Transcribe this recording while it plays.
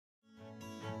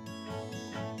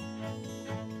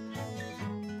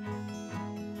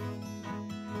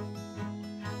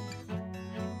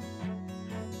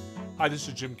Hi, this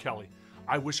is Jim Kelly.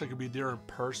 I wish I could be there in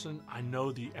person. I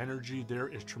know the energy there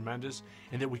is tremendous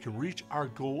and that we can reach our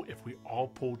goal if we all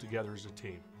pull together as a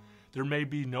team. There may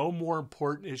be no more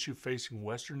important issue facing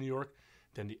Western New York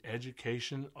than the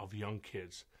education of young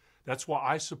kids. That's why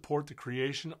I support the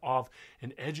creation of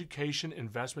an education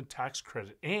investment tax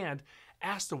credit and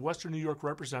ask the Western New York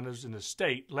representatives in the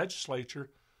state legislature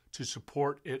to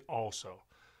support it also.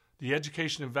 The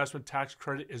education investment tax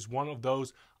credit is one of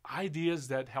those ideas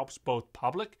that helps both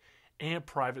public and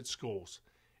private schools.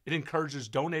 It encourages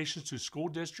donations to school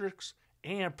districts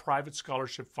and private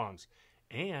scholarship funds,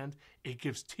 and it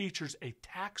gives teachers a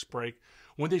tax break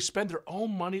when they spend their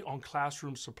own money on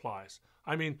classroom supplies.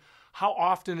 I mean, how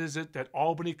often is it that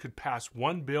Albany could pass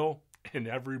one bill and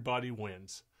everybody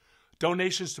wins?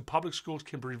 Donations to public schools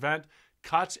can prevent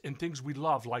cuts in things we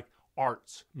love like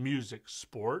arts, music,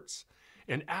 sports,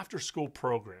 and after-school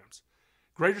programs.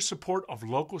 Greater support of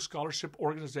local scholarship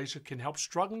organizations can help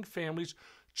struggling families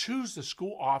choose the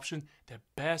school option that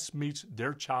best meets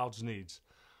their child's needs.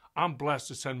 I'm blessed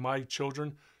to send my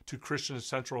children to Christian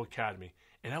Central Academy,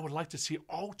 and I would like to see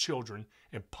all children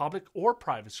in public or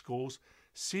private schools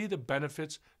see the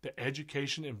benefits the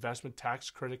Education Investment Tax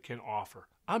Credit can offer.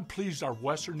 I'm pleased our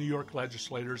Western New York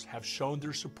legislators have shown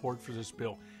their support for this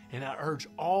bill, and I urge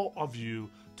all of you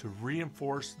to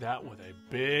reinforce that with a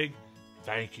big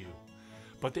thank you.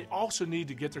 But they also need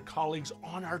to get their colleagues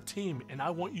on our team, and I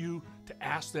want you to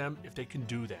ask them if they can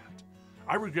do that.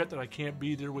 I regret that I can't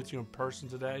be there with you in person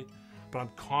today, but I'm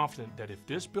confident that if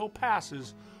this bill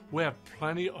passes, we'll have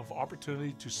plenty of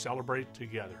opportunity to celebrate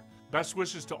together. Best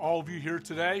wishes to all of you here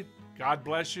today. God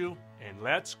bless you, and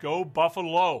let's go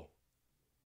Buffalo!